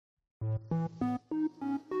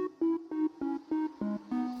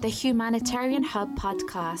The Humanitarian Hub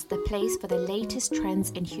podcast, the place for the latest trends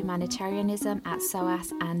in humanitarianism at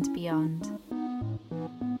SOAS and beyond.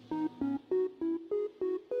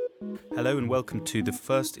 Hello and welcome to the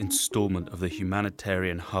first instalment of the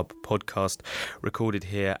Humanitarian Hub podcast, recorded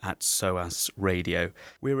here at SOAS Radio.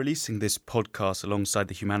 We're releasing this podcast alongside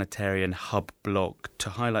the Humanitarian Hub blog to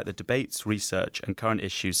highlight the debates, research and current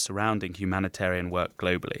issues surrounding humanitarian work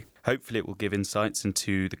globally. Hopefully it will give insights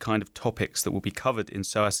into the kind of topics that will be covered in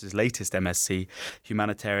SOAS's latest MSc,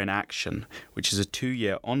 Humanitarian Action, which is a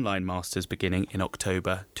 2-year online master's beginning in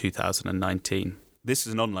October 2019. This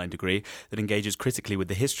is an online degree that engages critically with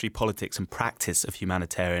the history, politics and practice of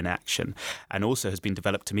humanitarian action, and also has been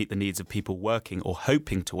developed to meet the needs of people working or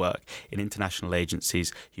hoping to work in international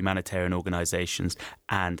agencies, humanitarian organisations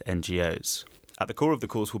and NGOs. At the core of the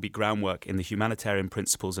course will be groundwork in the humanitarian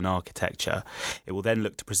principles and architecture. It will then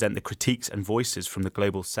look to present the critiques and voices from the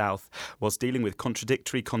Global South whilst dealing with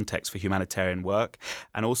contradictory contexts for humanitarian work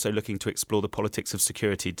and also looking to explore the politics of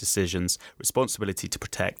security decisions, responsibility to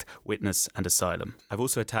protect, witness and asylum. I've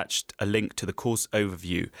also attached a link to the course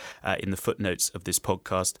overview in the footnotes of this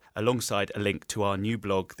podcast, alongside a link to our new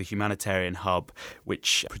blog, The Humanitarian Hub,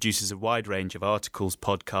 which produces a wide range of articles,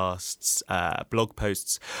 podcasts, blog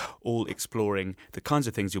posts, all exploring the kinds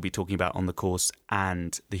of things you'll be talking about on the course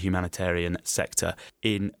and the humanitarian sector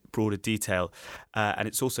in broader detail. And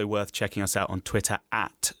it's also worth checking us out on Twitter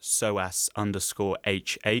at SOAS_HH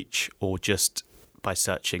or just by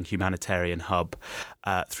searching Humanitarian Hub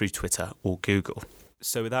through Twitter or Google.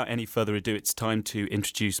 So without any further ado, it's time to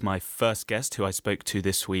introduce my first guest who I spoke to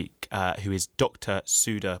this week, who is Dr.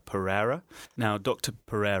 Suda Perera. Now, Dr.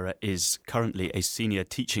 Perera is currently a senior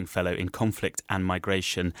teaching fellow in conflict and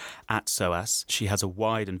migration at SOAS. She has a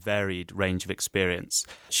wide and varied range of experience.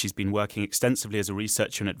 She's been working extensively as a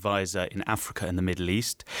researcher and advisor in Africa and the Middle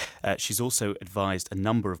East. She's also advised a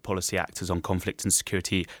number of policy actors on conflict and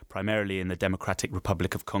security, primarily in the Democratic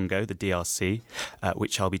Republic of Congo, the DRC,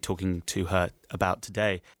 which I'll be talking to her about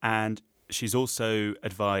today. And she's also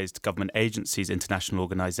advised government agencies, international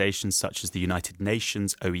organisations such as the United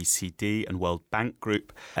Nations, OECD and World Bank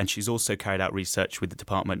Group. And she's also carried out research with the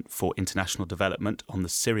Department for International Development on the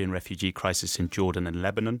Syrian refugee crisis in Jordan and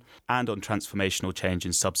Lebanon and on transformational change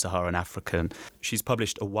in sub-Saharan Africa. She's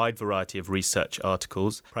published a wide variety of research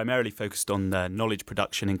articles, primarily focused on knowledge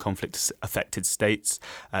production in conflict-affected states,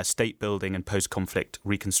 state building and post-conflict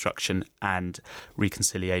reconstruction and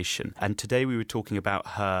reconciliation. And today we were talking about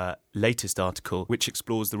her latest article, which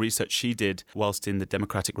explores the research she did whilst in the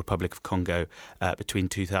Democratic Republic of Congo between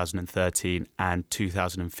 2013 and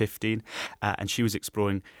 2015. And she was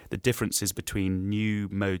exploring the differences between new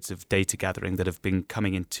modes of data gathering that have been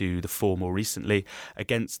coming into the fore more recently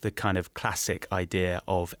against the kind of classic idea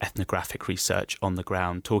of ethnographic research on the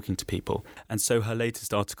ground, talking to people. And so her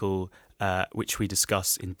latest article, which we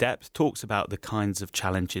discuss in depth, talks about the kinds of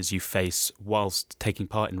challenges you face whilst taking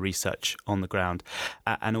part in research on the ground,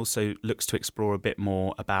 and also looks to explore a bit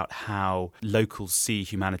more about how locals see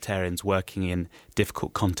humanitarians working in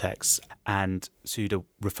difficult contexts. And Suda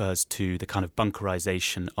refers to the kind of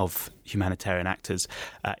bunkerization of humanitarian actors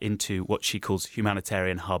into what she calls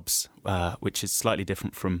humanitarian hubs, which is slightly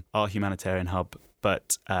different from our humanitarian hub.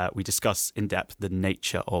 But we discuss in depth the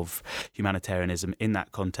nature of humanitarianism in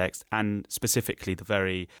that context, and specifically the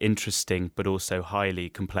very interesting but also highly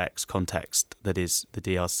complex context that is the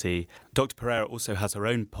DRC. Dr. Perera also has her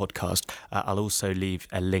own podcast. I'll also leave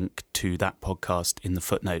a link to that podcast in the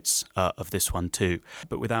footnotes of this one too.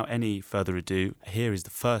 But without any further ado, here is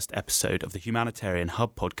the first episode of the Humanitarian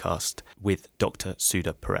Hub podcast with Dr.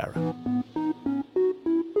 Suda Perera.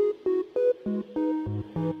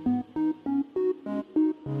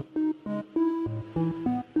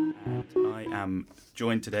 I'm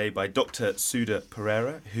joined today by Dr. Suda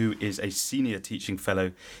Perera, who is a senior teaching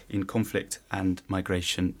fellow in conflict and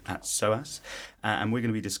migration at SOAS. And we're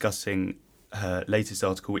going to be discussing her latest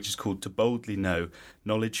article, which is called To Boldly Know,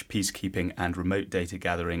 Knowledge, Peacekeeping and Remote Data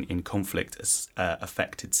Gathering in Conflict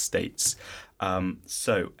Affected States.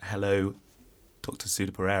 So, hello, Dr.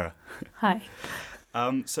 Suda Perera. Hi.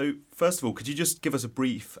 So, first of all, could you just give us a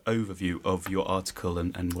brief overview of your article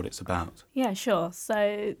and what it's about? Yeah, sure.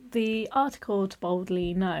 So the article To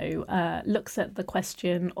Boldly Know looks at the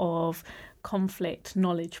question of conflict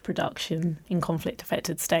knowledge production in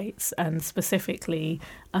conflict-affected states, and specifically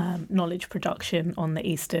knowledge production on the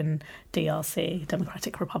Eastern DRC,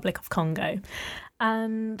 Democratic Republic of Congo.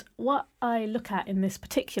 And what I look at in this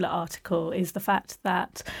particular article is the fact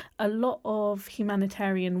that a lot of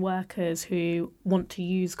humanitarian workers who want to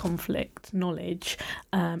use conflict knowledge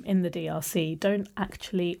in the DRC don't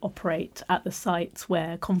actually operate at the sites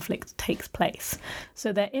where conflict takes place.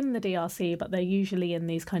 So they're in the DRC, but they're usually in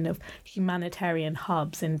these kind of humanitarian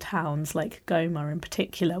hubs in towns like Goma in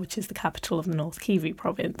particular, which is the capital of the North Kivu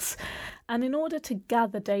province. And in order to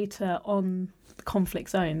gather data on conflict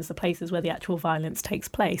zones, the places where the actual violence takes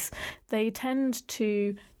place, they tend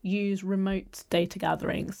to use remote data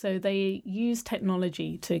gathering. So they use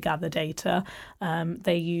technology to gather data.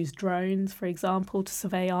 They use drones, for example, to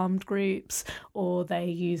survey armed groups, or they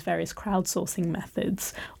use various crowdsourcing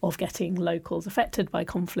methods of getting locals affected by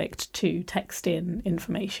conflict to text in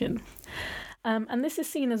information. And this is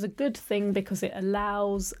seen as a good thing because it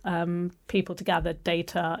allows people to gather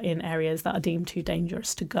data in areas that are deemed too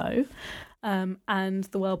dangerous to go. And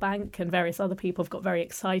the World Bank and various other people have got very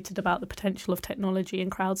excited about the potential of technology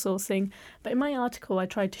and crowdsourcing. But in my article, I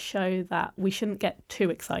tried to show that we shouldn't get too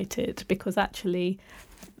excited, because actually,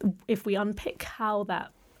 if we unpick how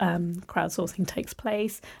that crowdsourcing takes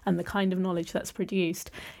place and the kind of knowledge that's produced,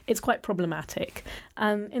 it's quite problematic.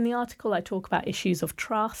 And in the article, I talk about issues of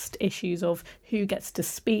trust, issues of who gets to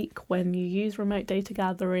speak when you use remote data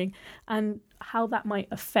gathering, and how that might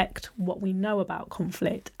affect what we know about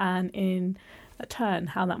conflict, and in turn,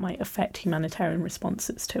 how that might affect humanitarian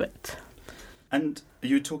responses to it. And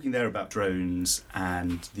you were talking there about drones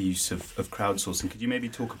and the use of crowdsourcing. Could you maybe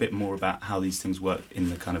talk a bit more about how these things work in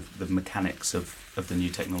the kind of the mechanics of the new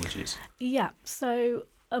technologies? Yeah, so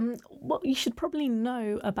what you should probably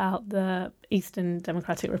know about the Eastern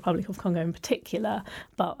Democratic Republic of Congo in particular,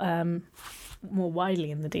 but more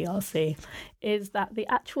widely in the DRC, is that the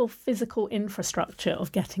actual physical infrastructure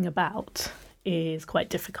of getting about is quite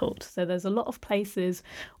difficult. So there's a lot of places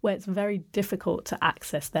where it's very difficult to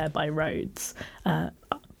access there by roads,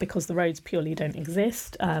 because the roads purely don't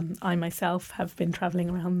exist. I myself have been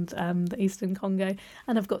travelling around the Eastern Congo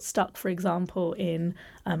and have got stuck, for example, in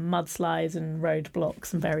mudslides and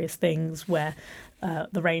roadblocks and various things where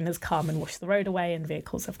the rain has come and washed the road away and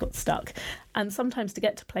vehicles have got stuck. And sometimes to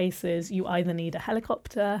get to places, you either need a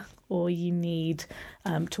helicopter or you need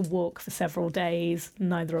to walk for several days,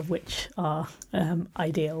 neither of which are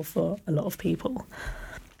ideal for a lot of people.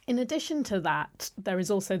 In addition to that, there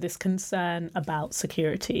is also this concern about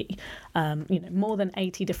security. More than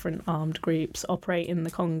 80 different armed groups operate in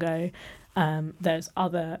the Congo. There's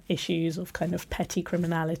other issues of kind of petty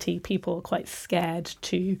criminality. People are quite scared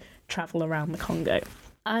to travel around the Congo.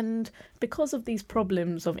 And because of these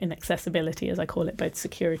problems of inaccessibility, as I call it, both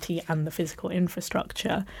security and the physical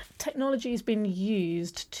infrastructure, technology has been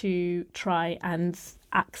used to try and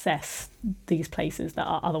access these places that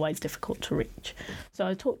are otherwise difficult to reach. So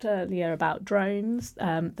I talked earlier about drones.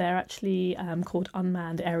 They're actually called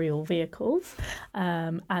unmanned aerial vehicles,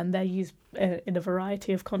 and they're used in a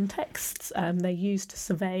variety of contexts. They're used to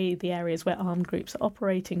survey the areas where armed groups are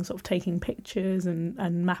operating, sort of taking pictures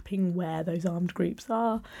and mapping where those armed groups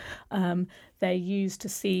are. They're used to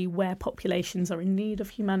see where populations are in need of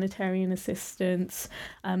humanitarian assistance.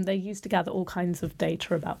 They're used to gather all kinds of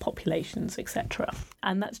data about populations, etc.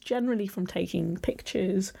 And that's generally from taking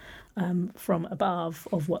pictures from above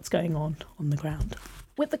of what's going on the ground.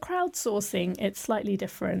 With the crowdsourcing, it's slightly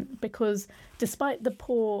different because despite the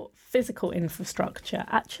poor physical infrastructure,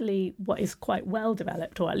 actually what is quite well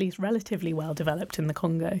developed, or at least relatively well developed in the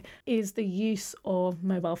Congo, is the use of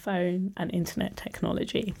mobile phone and internet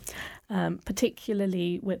technology,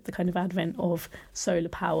 particularly with the kind of advent of solar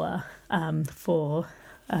power for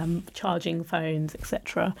charging phones,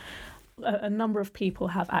 etc. A number of people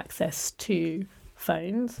have access to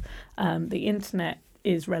phones. The internet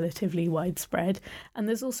is relatively widespread, and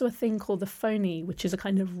there's also a thing called the phony, which is a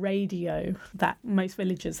kind of radio that most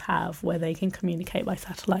villagers have where they can communicate by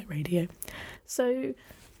satellite radio. So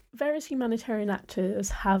various humanitarian actors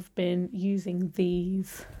have been using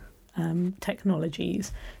these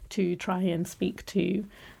technologies to try and speak to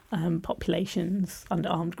populations under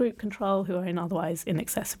armed group control who are in otherwise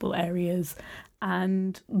inaccessible areas.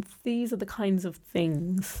 And these are the kinds of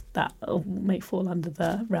things that may fall under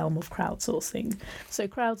the realm of crowdsourcing. So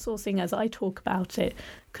crowdsourcing, as I talk about it,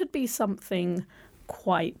 could be something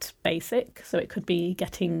quite basic. So it could be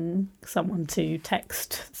getting someone to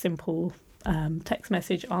text simple text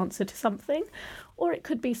message answer to something, or it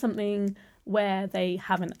could be something where they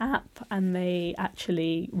have an app and they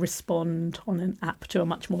actually respond on an app to a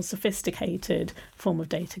much more sophisticated form of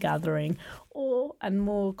data gathering. Or, and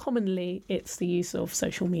more commonly, it's the use of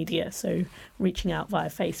social media, so reaching out via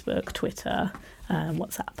Facebook, Twitter,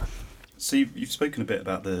 WhatsApp. So you've spoken a bit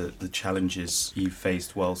about the challenges you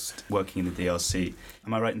faced whilst working in the DRC.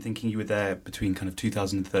 Am I right in thinking you were there between kind of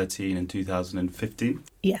 2013 and 2015?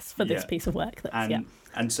 Yes, for this piece of work.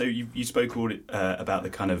 And so you spoke all about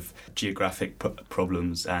the kind of geographic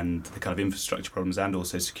problems and the kind of infrastructure problems and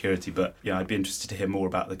also security. But I'd be interested to hear more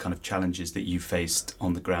about the kind of challenges that you faced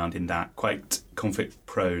on the ground in that quite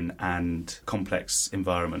conflict-prone and complex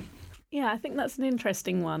environment. Yeah, I think that's an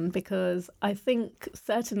interesting one because I think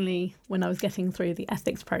certainly when I was getting through the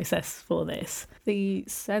ethics process for this, the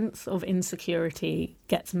sense of insecurity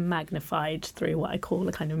gets magnified through what I call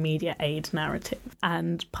a kind of media aid narrative.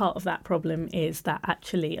 And part of that problem is that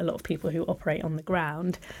actually a lot of people who operate on the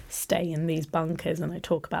ground stay in these bunkers, and I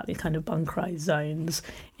talk about these kind of bunkerized zones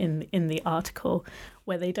in the article,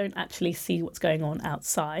 where they don't actually see what's going on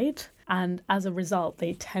outside. And as a result,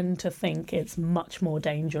 they tend to think it's much more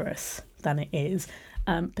dangerous than it is,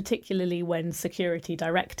 particularly when security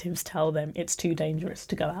directives tell them it's too dangerous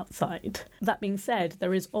to go outside. That being said,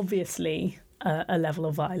 there is obviously a level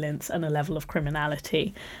of violence and a level of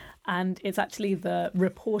criminality. And it's actually the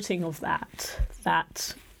reporting of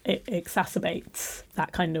that it exacerbates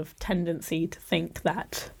that kind of tendency to think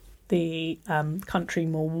that the country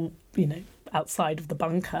more, outside of the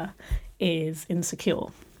bunker is insecure.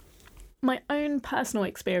 My own personal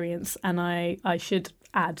experience, and I should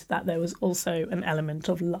add that there was also an element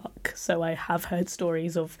of luck. So I have heard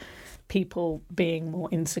stories of people being more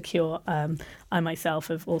insecure. I myself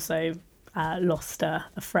have also lost a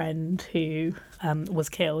friend who was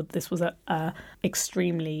killed. This was a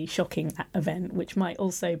extremely shocking event, which might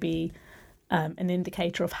also be an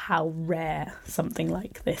indicator of how rare something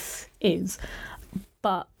like this is.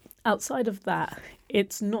 But outside of that,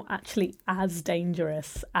 it's not actually as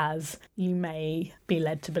dangerous as you may be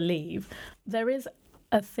led to believe. There is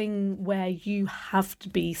a thing where you have to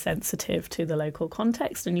be sensitive to the local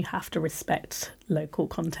context and you have to respect local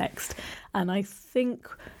context. And I think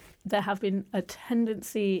there have been a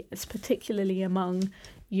tendency, particularly among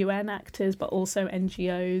UN actors, but also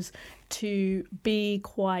NGOs, to be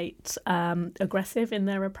quite aggressive in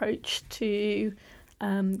their approach to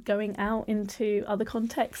going out into other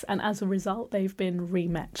contexts, and as a result they've been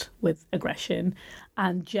remet with aggression,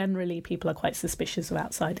 and generally people are quite suspicious of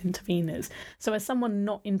outside interveners. So as someone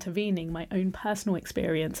not intervening, my own personal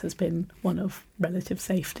experience has been one of relative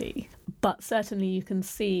safety, but certainly you can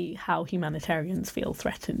see how humanitarians feel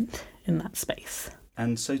threatened in that space.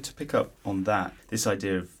 And so to pick up on that, this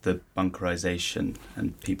idea of the bunkerization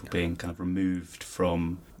and people being kind of removed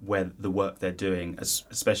from where the work they're doing,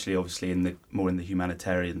 especially obviously in the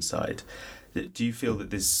humanitarian side, do you feel that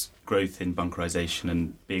this growth in bunkerization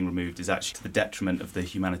and being removed is actually to the detriment of the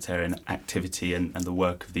humanitarian activity and the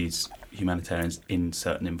work of these humanitarians in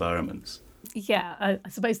certain environments? Yeah, I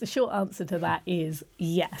suppose the short answer to that is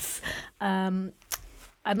yes. And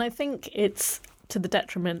I think it's to the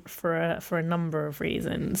detriment for a number of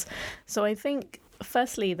reasons. So I think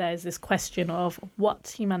firstly there's this question of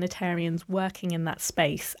what humanitarians working in that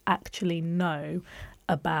space actually know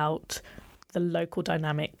about the local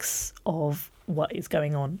dynamics of what is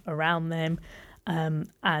going on around them,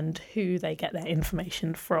 and who they get their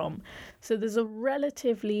information from. So there's a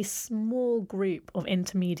relatively small group of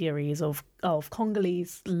intermediaries of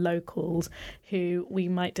Congolese locals who we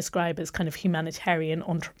might describe as kind of humanitarian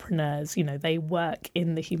entrepreneurs. They work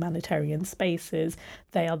in the humanitarian spaces.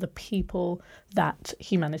 They are the people that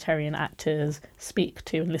humanitarian actors speak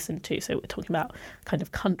to and listen to. So we're talking about kind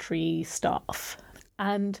of country staff.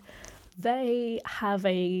 And they have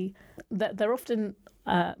they're often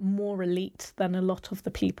more elite than a lot of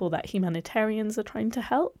the people that humanitarians are trying to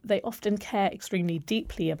help. They often care extremely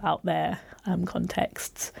deeply about their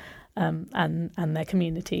contexts and their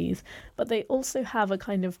communities, but they also have a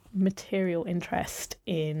kind of material interest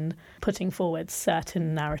in putting forward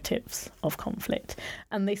certain narratives of conflict.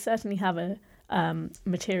 And they certainly have a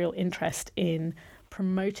material interest in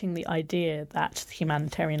promoting the idea that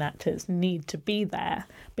humanitarian actors need to be there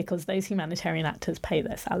because those humanitarian actors pay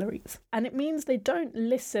their salaries. And it means they don't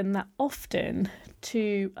listen that often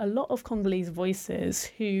to a lot of Congolese voices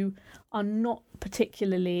who are not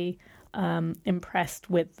particularly impressed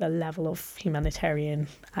with the level of humanitarian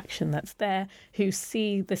action that's there, who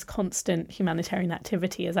see this constant humanitarian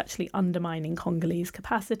activity as actually undermining Congolese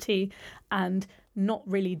capacity and not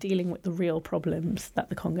really dealing with the real problems that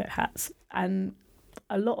the Congo has. And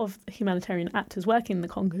a lot of humanitarian actors working in the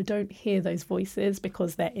Congo don't hear those voices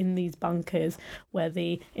because they're in these bunkers where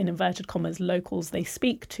the, in inverted commas, locals they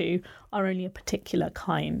speak to are only a particular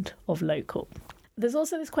kind of local. There's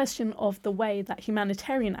also this question of the way that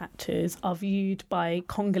humanitarian actors are viewed by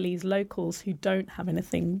Congolese locals who don't have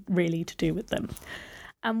anything really to do with them.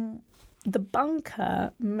 And the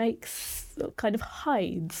bunker kind of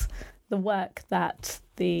hides the work that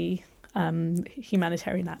the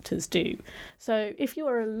humanitarian actors do. So if you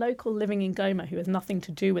are a local living in Goma who has nothing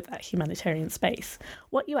to do with that humanitarian space,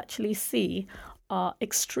 what you actually see are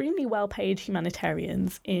extremely well-paid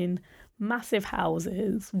humanitarians in massive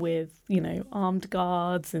houses with, armed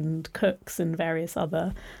guards and cooks and various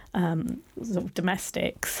other sort of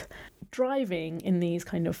domestics driving in these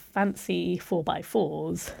kind of fancy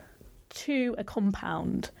 4x4s to a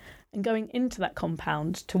compound and going into that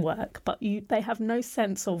compound to work, but they have no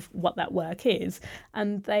sense of what that work is,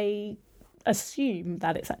 and they assume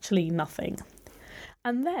that it's actually nothing.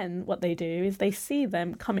 And then what they do is they see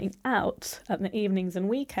them coming out at the evenings and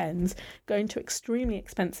weekends, going to extremely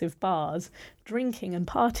expensive bars, drinking and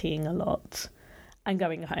partying a lot, and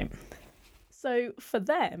going home. So for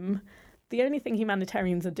them, the only thing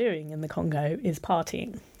humanitarians are doing in the Congo is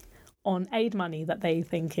partying on aid money that they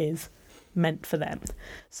think is meant for them.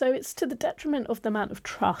 So it's to the detriment of the amount of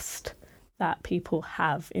trust that people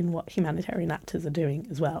have in what humanitarian actors are doing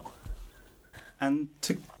as well. And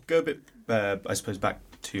to go a bit, I suppose, back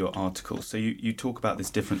to your article, so you talk about this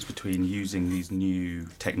difference between using these new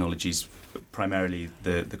technologies, primarily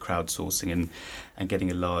the crowdsourcing and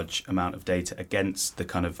getting a large amount of data against the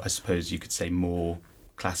kind of, I suppose you could say, more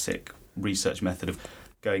classic research method of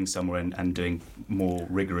going somewhere and doing more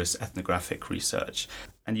rigorous ethnographic research.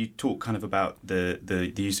 And you talk kind of about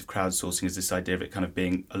the use of crowdsourcing as this idea of it kind of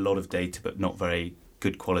being a lot of data but not very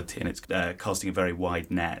good quality, and it's casting a very wide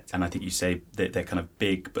net. And I think you say that they're kind of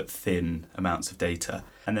big but thin amounts of data.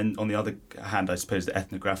 And then on the other hand, I suppose the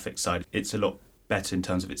ethnographic side, it's a lot better in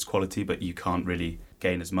terms of its quality, but you can't really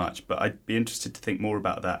gain as much. But I'd be interested to think more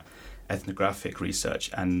about that ethnographic research,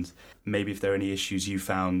 and maybe if there are any issues you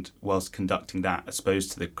found whilst conducting that as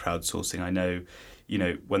opposed to the crowdsourcing. I know,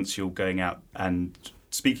 once you're going out and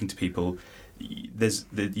speaking to people,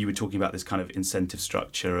 you were talking about this kind of incentive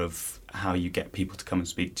structure of how you get people to come and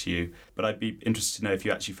speak to you. But I'd be interested to know if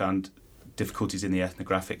you actually found difficulties in the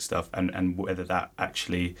ethnographic stuff and whether that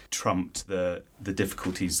actually trumped the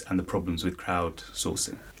difficulties and the problems with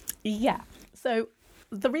crowdsourcing. Yeah. So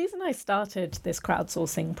the reason I started this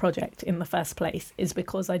crowdsourcing project in the first place is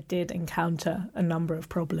because I did encounter a number of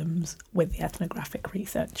problems with the ethnographic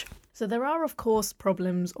research. So there are, of course,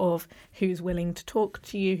 problems of who's willing to talk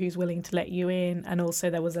to you, who's willing to let you in, and also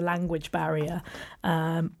there was a language barrier.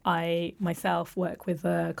 I myself work with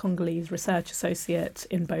a Congolese research associate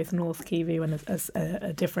in both North Kivu and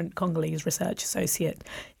a different Congolese research associate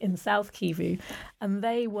in South Kivu, and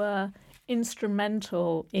they were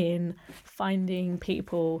instrumental in finding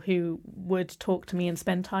people who would talk to me and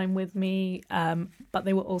spend time with me, but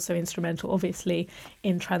they were also instrumental, obviously,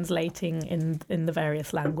 in translating in the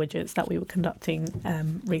various languages that we were conducting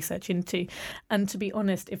research into. And to be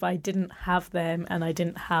honest, if I didn't have them and I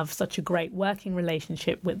didn't have such a great working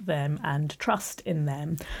relationship with them and trust in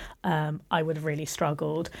them, I would have really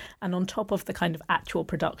struggled. And on top of the kind of actual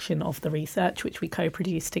production of the research, which we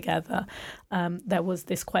co-produced together, there was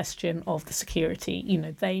this question of the security.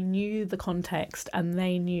 They knew the context and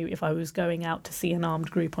they knew if I was going out to see an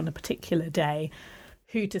armed group on a particular day,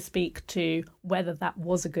 who to speak to, whether that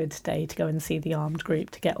was a good day to go and see the armed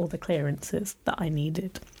group to get all the clearances that I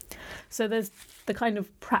needed. So there's the kind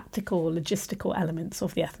of practical, logistical elements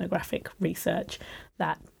of the ethnographic research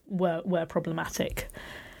that were problematic.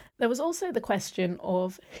 There was also the question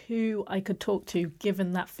of who I could talk to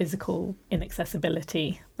given that physical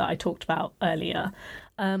inaccessibility that I talked about earlier.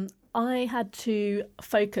 I had to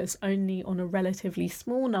focus only on a relatively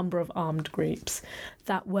small number of armed groups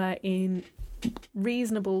that were in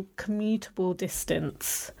reasonable commutable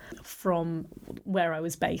distance from where I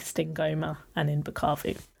was based in Goma and in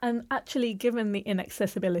Bukavu. And actually, given the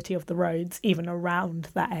inaccessibility of the roads even around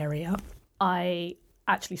that area, I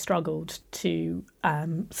actually struggled to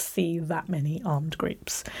see that many armed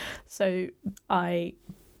groups. So I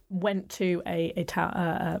went to an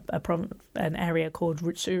area called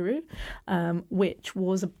Rutsuru, which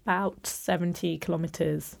was about 70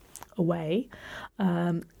 kilometres away,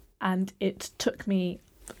 and it took me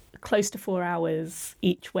close to 4 hours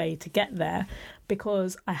each way to get there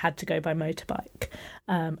because I had to go by motorbike,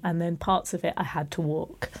 and then parts of it I had to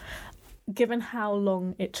walk. given how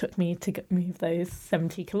long it took me to move those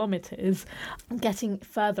 70 kilometres, getting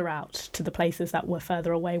further out to the places that were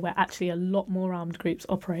further away where actually a lot more armed groups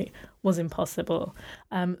operate was impossible.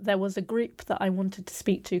 There was a group that I wanted to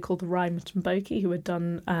speak to called the Rhyme-Boki, who had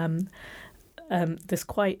done this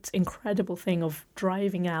quite incredible thing of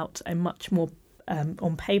driving out a much more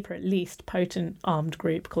on paper at least, potent armed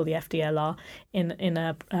group called the FDLR in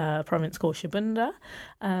a province called Shabunda.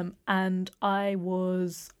 And I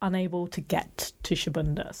was unable to get to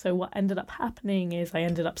Shabunda. So what ended up happening is I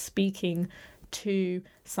ended up speaking to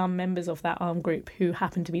some members of that armed group who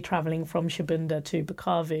happened to be travelling from Shabunda to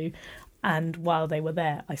Bukavu. And while they were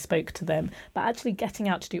there, I spoke to them. But actually getting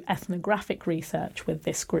out to do ethnographic research with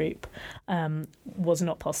this group was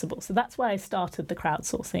not possible. So that's why I started the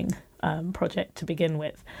crowdsourcing project to begin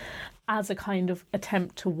with, as a kind of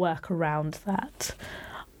attempt to work around that.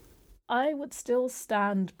 I would still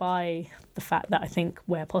stand by the fact that I think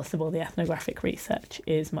where possible the ethnographic research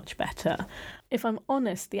is much better. If I'm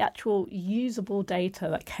honest, the actual usable data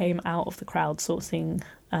that came out of the crowdsourcing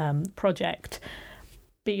project,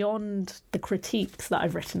 beyond the critiques that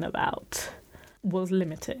I've written about, was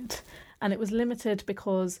limited. And it was limited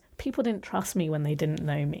because people didn't trust me when they didn't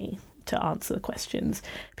know me to answer the questions.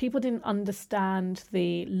 People didn't understand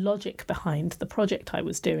the logic behind the project I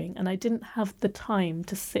was doing, and I didn't have the time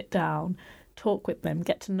to sit down, talk with them,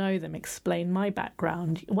 get to know them, explain my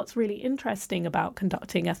background. What's really interesting about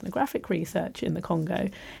conducting ethnographic research in the Congo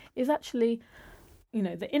is actually,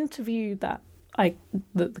 the interview that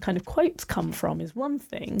the kind of quotes come from is one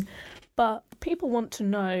thing, but people want to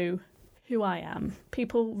know who I am.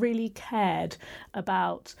 People really cared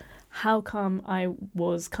about how come I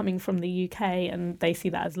was coming from the UK and they see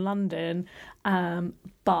that as London,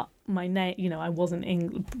 but my name, I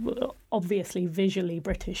wasn't obviously visually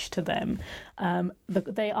British to them.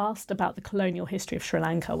 They asked about the colonial history of Sri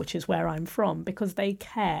Lanka, which is where I'm from, because they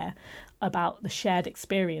care about the shared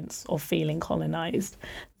experience of feeling colonised.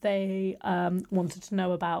 They wanted to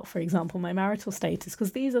know about, for example, my marital status,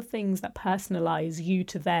 because these are things that personalise you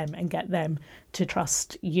to them and get them to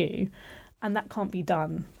trust you. And that can't be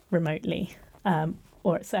done remotely,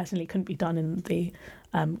 or it certainly couldn't be done in the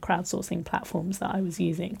crowdsourcing platforms that I was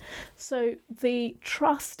using. So the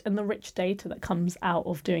trust and the rich data that comes out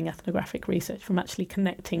of doing ethnographic research from actually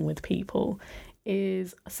connecting with people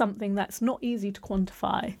is something that's not easy to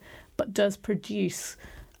quantify, but does produce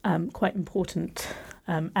quite important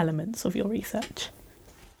elements of your research.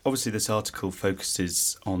 Obviously, this article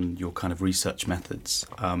focuses on your kind of research methods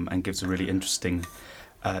and gives a really interesting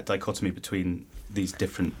dichotomy between these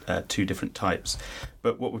two different types.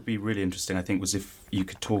 But what would be really interesting, I think, was if you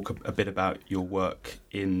could talk a bit about your work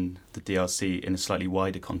in the DRC in a slightly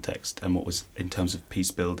wider context, and what was in terms of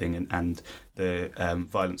peace building and the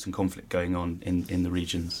violence and conflict going on in the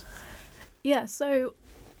regions. Yeah, so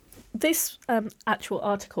this actual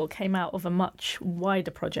article came out of a much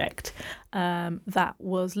wider project that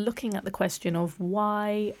was looking at the question of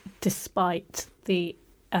why, despite the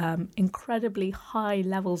incredibly high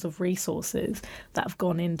levels of resources that have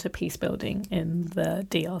gone into peace building in the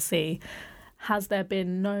DRC, has there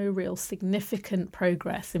been no real significant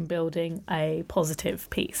progress in building a positive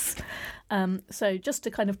peace? So just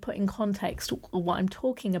to kind of put in context what I'm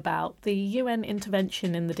talking about, the UN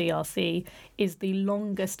intervention in the DRC is the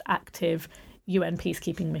longest active UN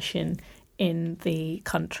peacekeeping mission in the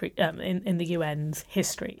country, in the UN's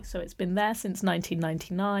history. So it's been there since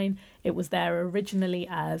 1999. It was there originally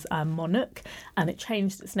as MONUC, and it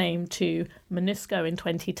changed its name to MONUSCO in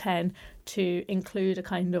 2010 to include a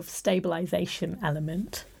kind of stabilization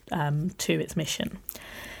element to its mission.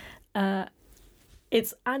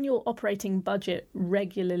 Its annual operating budget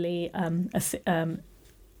regularly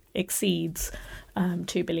exceeds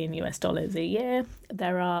 $2 billion a year.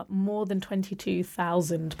 There are more than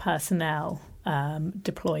 22,000 personnel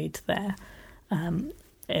deployed there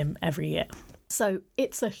every year. So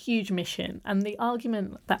it's a huge mission, and the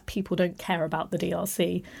argument that people don't care about the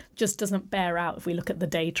DRC just doesn't bear out if we look at the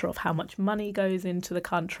data of how much money goes into the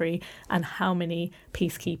country and how many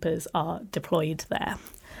peacekeepers are deployed there.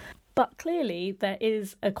 But clearly there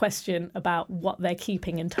is a question about what they're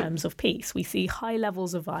keeping in terms of peace. We see high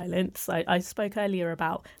levels of violence. I spoke earlier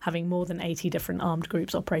about having more than 80 different armed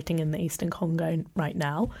groups operating in the Eastern Congo right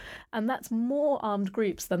now. And that's more armed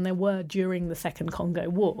groups than there were during the Second Congo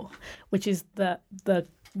War, which is the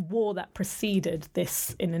war that preceded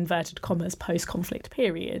this, in inverted commas, post-conflict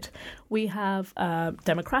period. We have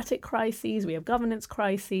democratic crises, we have governance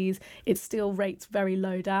crises. It still rates very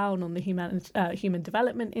low down on the Human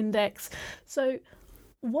Development Index. So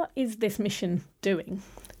what is this mission doing?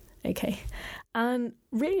 Okay. And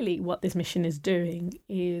really what this mission is doing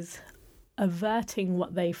is averting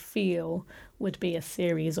what they feel would be a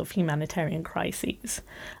series of humanitarian crises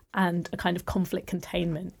and a kind of conflict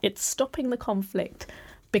containment. It's stopping the conflict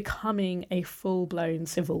becoming a full-blown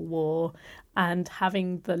civil war and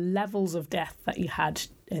having the levels of death that you had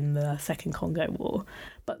in the Second Congo War,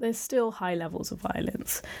 but there's still high levels of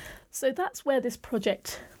violence. So that's where this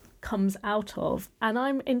project comes out of, and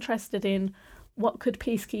I'm interested in what could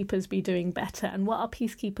peacekeepers be doing better and what are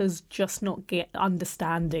peacekeepers just not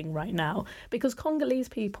understanding right now? Because Congolese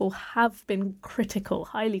people have been critical,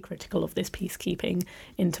 highly critical of this peacekeeping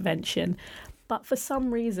intervention, but for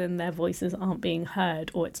some reason their voices aren't being heard,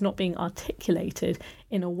 or it's not being articulated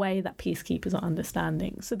in a way that peacekeepers are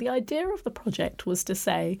understanding. So the idea of the project was to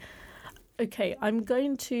say, okay, I'm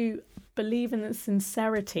going to believe in the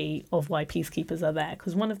sincerity of why peacekeepers are there,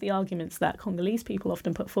 because one of the arguments that Congolese people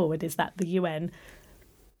often put forward is that the UN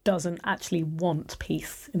doesn't actually want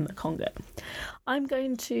peace in the Congo. I'm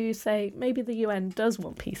going to say maybe the UN does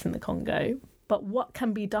want peace in the Congo, but what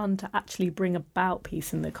can be done to actually bring about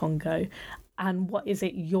peace in the Congo, and what is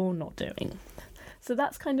it you're not doing? So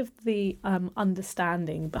that's kind of the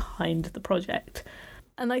understanding behind the project.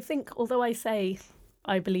 And I think, although I say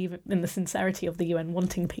I believe in the sincerity of the UN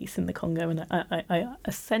wanting peace in the Congo, and I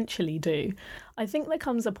essentially do, I think there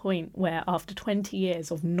comes a point where after 20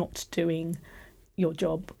 years of not doing your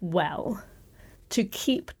job well, to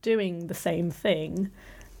keep doing the same thing,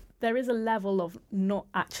 there is a level of not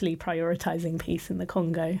actually prioritising peace in the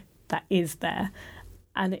Congo that is there.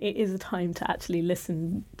 And it is a time to actually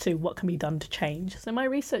listen to what can be done to change. So my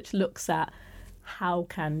research looks at how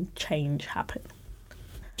can change happen.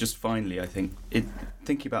 Just finally, I think,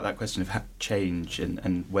 thinking about that question of change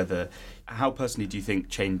and whether, how personally do you think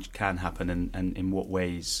change can happen, and in what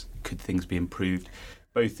ways could things be improved,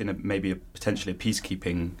 both in maybe potentially a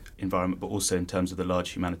peacekeeping environment, but also in terms of the large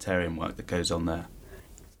humanitarian work that goes on there?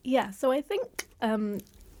 Yeah, so I think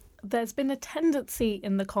there's been a tendency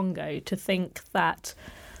in the Congo to think that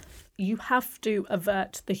you have to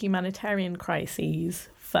avert the humanitarian crises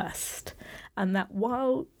first, and that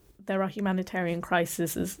while there are humanitarian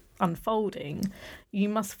crises unfolding, you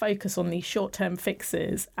must focus on these short-term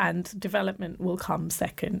fixes and development will come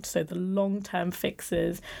second. So the long-term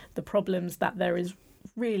fixes, the problems that there is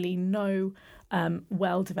really no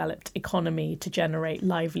well-developed economy to generate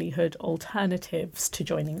livelihood alternatives to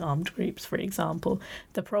joining armed groups, for example.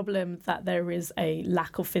 The problem that there is a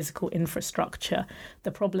lack of physical infrastructure.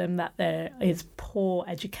 The problem that there is poor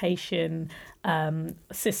education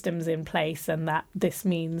systems in place, and that this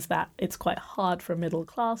means that it's quite hard for a middle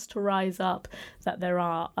class to rise up, that there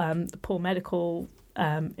are poor medical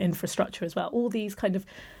infrastructure as well. All these kind of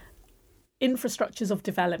infrastructures of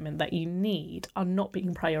development that you need are not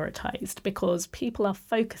being prioritised because people are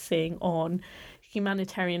focusing on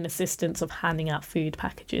humanitarian assistance of handing out food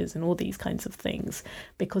packages and all these kinds of things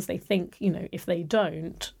because they think, you know, if they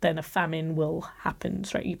don't, then a famine will happen,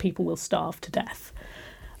 right? People will starve to death.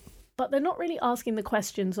 But they're not really asking the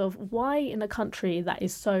questions of why in a country that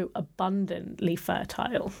is so abundantly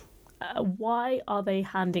fertile, why are they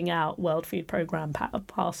handing out World Food Programme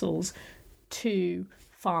parcels to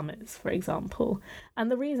farmers, for example?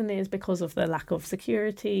 And the reason is because of the lack of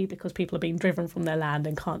security, because people are being driven from their land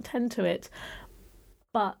and can't tend to it.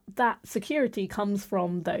 But that security comes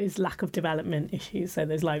from those lack of development issues, so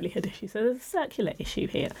those livelihood issues. So there's a circular issue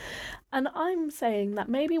here. And I'm saying that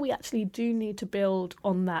maybe we actually do need to build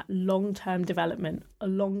on that long-term development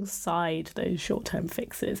alongside those short-term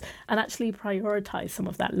fixes and actually prioritise some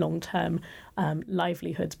of that long-term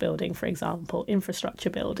livelihoods building, for example, infrastructure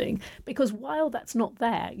building. Because while that's not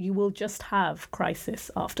there, you will just have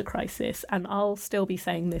crisis after crisis. And I'll still be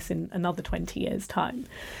saying this in another 20 years' time.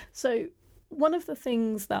 So one of the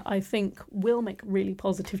things that I think will make really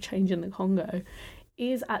positive change in the Congo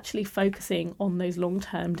is actually focusing on those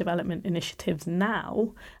long-term development initiatives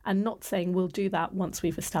now and not saying we'll do that once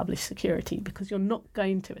we've established security, because you're not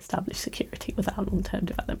going to establish security without long-term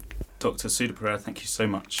development. Dr. Suda Perera, thank you so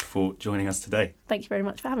much for joining us today. Thank you very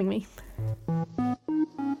much for having me.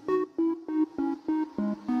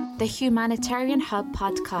 The Humanitarian Hub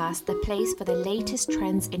podcast, the place for the latest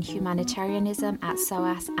trends in humanitarianism at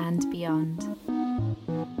SOAS and beyond.